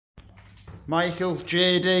Michael,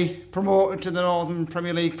 JD, promoted to the Northern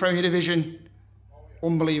Premier League, Premier Division.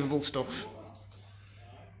 Unbelievable stuff.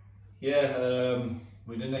 Yeah,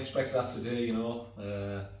 we didn't expect that today, you know.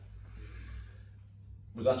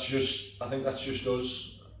 But I think that's just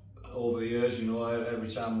us over the years, you know. Every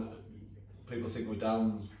time people think we're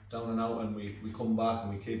down and out, and we come back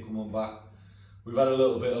and we keep coming back. We've had a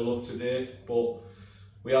little bit of luck today, but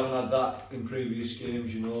we haven't had that in previous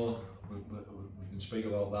games, you know. We can speak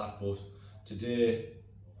about that, but today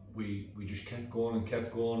we just kept going and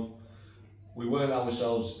kept going. We weren't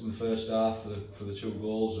ourselves in the first half for the 2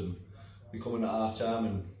 goals, and we come in at half time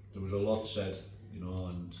and there was a lot said, you know,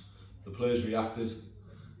 and the players reacted.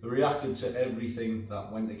 They reacted to everything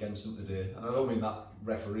that went against them today, and I don't mean that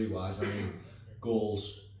referee wise, I mean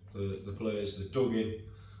goals. The players, they dug in.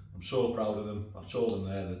 I'm so proud of them. I've told them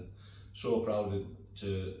there that so proud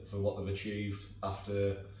for what they've achieved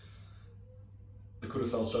after. They could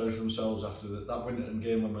have felt sorry for themselves after that Winterton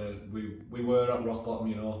game when we were at rock bottom,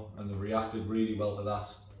 you know, and they reacted really well to that.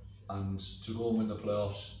 And to go and win the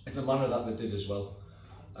playoffs in the manner that they did as well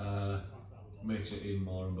makes it even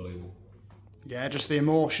more unbelievable. Yeah, just the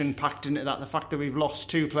emotion packed into that. The fact that we've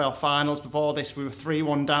lost 2 playoff finals before this, we were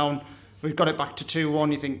 3-1 down. We've got it back to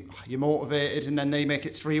 2-1. You think you're motivated, and then they make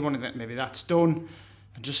it 3-1, and maybe that's done.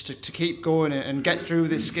 And just to keep going and get through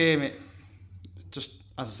this game, it just,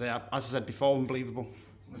 as I said before, unbelievable.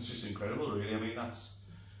 It's just incredible, really. I mean, it's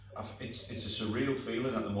a surreal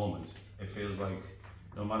feeling at the moment. It feels like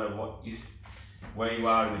no matter where you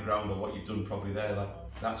are in the ground or what you've done probably there,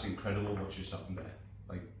 that's incredible what just happened there.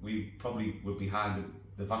 Like, we probably were behind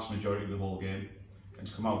the vast majority of the whole game, and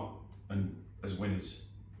to come out and as winners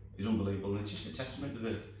is unbelievable. And it's just a testament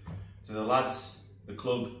to the lads, the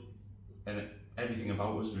club, and everything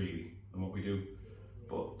about us really, and what we do.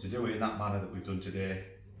 But to do it in that manner that we've done today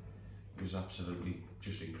was absolutely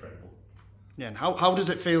just incredible. Yeah, and how does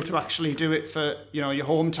it feel to actually do it for, you know, your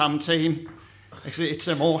hometown team? It's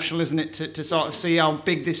emotional, isn't it, to sort of see how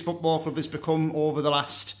big this football club has become over the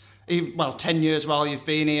last 10 years while you've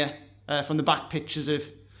been here, from the back pitches of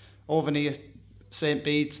over near St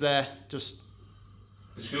Bede's there, just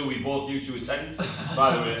the school we both used to attend,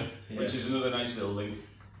 by the way, yeah. Which is another nice little link.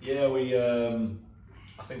 Yeah,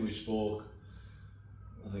 I think we spoke.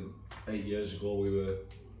 I think 8 years ago we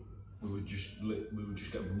were just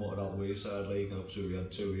getting promoted out of the Wayside League, and obviously we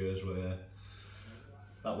had 2 years where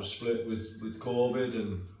that was split with COVID,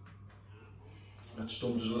 and that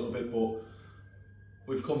stumped us a little bit. But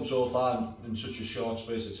we've come so far in such a short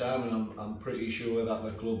space of time, and I'm pretty sure that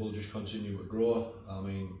the club will just continue to grow. I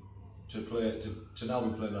mean, to now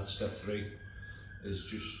be playing at step 3 is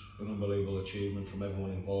just an unbelievable achievement from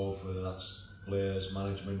everyone involved, whether that's players,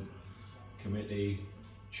 management, committee,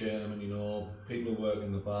 chairman, you know, people who work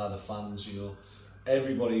in the bar, the fans, you know,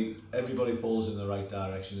 everybody pulls in the right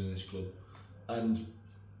direction in this club. And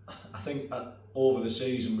I think over the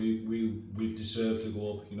season we've deserved to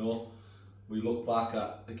go up, you know. We look back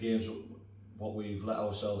at the games, what we've let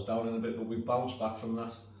ourselves down in a bit, but we've bounced back from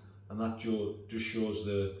that, and that just shows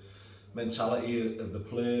the mentality of the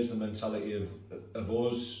players, the mentality of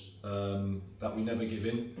us, that we never give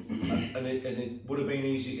in, and it would have been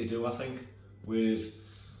easy to do, I think, with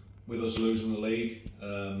us losing the league,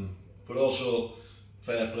 but also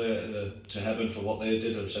fair play to Heaven for what they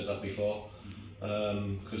did. I've said that before,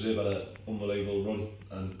 because they've had an unbelievable run,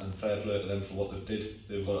 and fair play to them for what they did.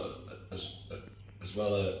 They've got as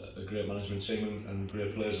well a great management team and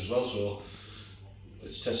great players as well, so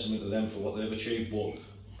it's testament to them for what they've achieved. But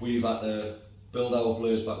we've had to build our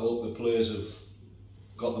players back up. The players have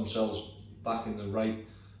got themselves back in the right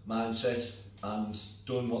mindset and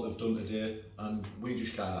done what they've done today, and we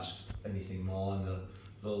just can't ask anything more. And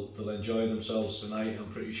they'll enjoy themselves tonight.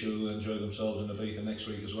 I'm pretty sure they'll enjoy themselves in Ibiza next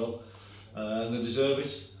week as well, and they deserve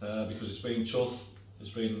it, because it's been tough. It's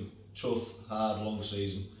been tough, hard, long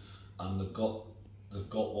season, and they've got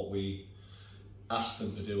what we asked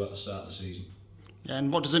them to do at the start of the season. Yeah,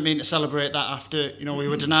 and what does it mean to celebrate that after, you know, we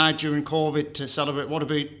were denied during COVID to celebrate what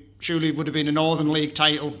surely would have been a Northern League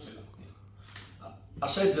title? I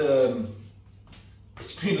said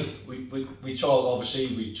it's been we talk,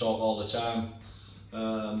 obviously we talk all the time,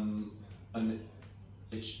 and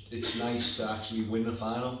it's nice to actually win a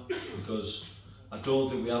final, because I don't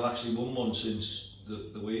think we have actually won one since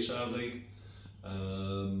the Wayside League.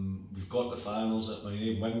 We've got the finals. I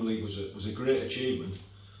mean, Wembley was a great achievement,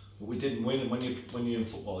 but we didn't win. And when you're in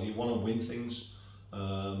football, you want to win things,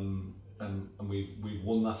 and we've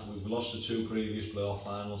won that. We've lost the 2 previous playoff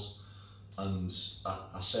finals, and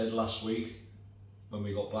I said last week when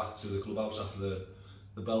we got back to the clubhouse after the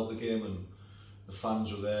Belter game, and the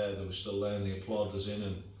fans were there, they were still there, and they applauded us in,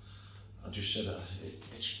 and I just said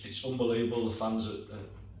it's unbelievable. The fans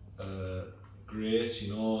are great,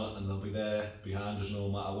 you know, and they'll be there behind us no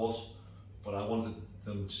matter what. But I wanted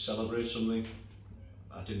them to celebrate something.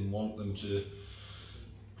 I didn't want them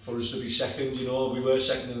for us to be second. You know, we were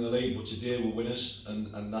second in the league, but today we're winners,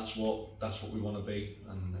 and that's what we want to be.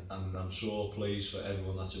 And I'm so pleased for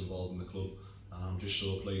everyone that's involved in the club, and I'm just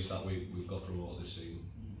so pleased that we've got promoted this season.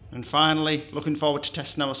 And finally, looking forward to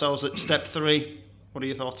testing ourselves at step 3. What are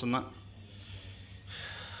your thoughts on that?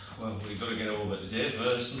 Well, we've got to get over it today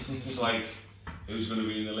first. It's like, who's going to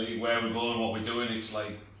be in the league, where we're going, what we're doing. It's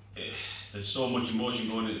like, there's so much emotion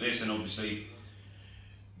going into this, and obviously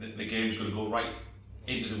the game's going to go right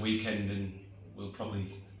into the weekend, and we'll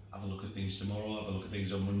probably have a look at things tomorrow, have a look at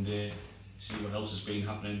things on Monday, see what else has been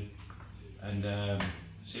happening, and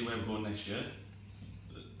see where we're going next year.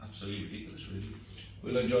 Absolutely ridiculous, really.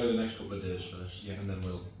 We'll enjoy the next couple of days first, and then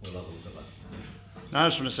we'll have a look at that. I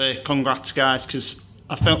just want to say congrats, guys, because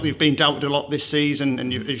I felt you've been doubted a lot this season,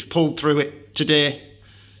 and you've pulled through it today.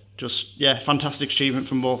 Just, fantastic achievement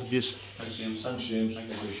from both of you. Thanks, James. Thanks, James. I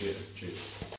appreciate it. Cheers.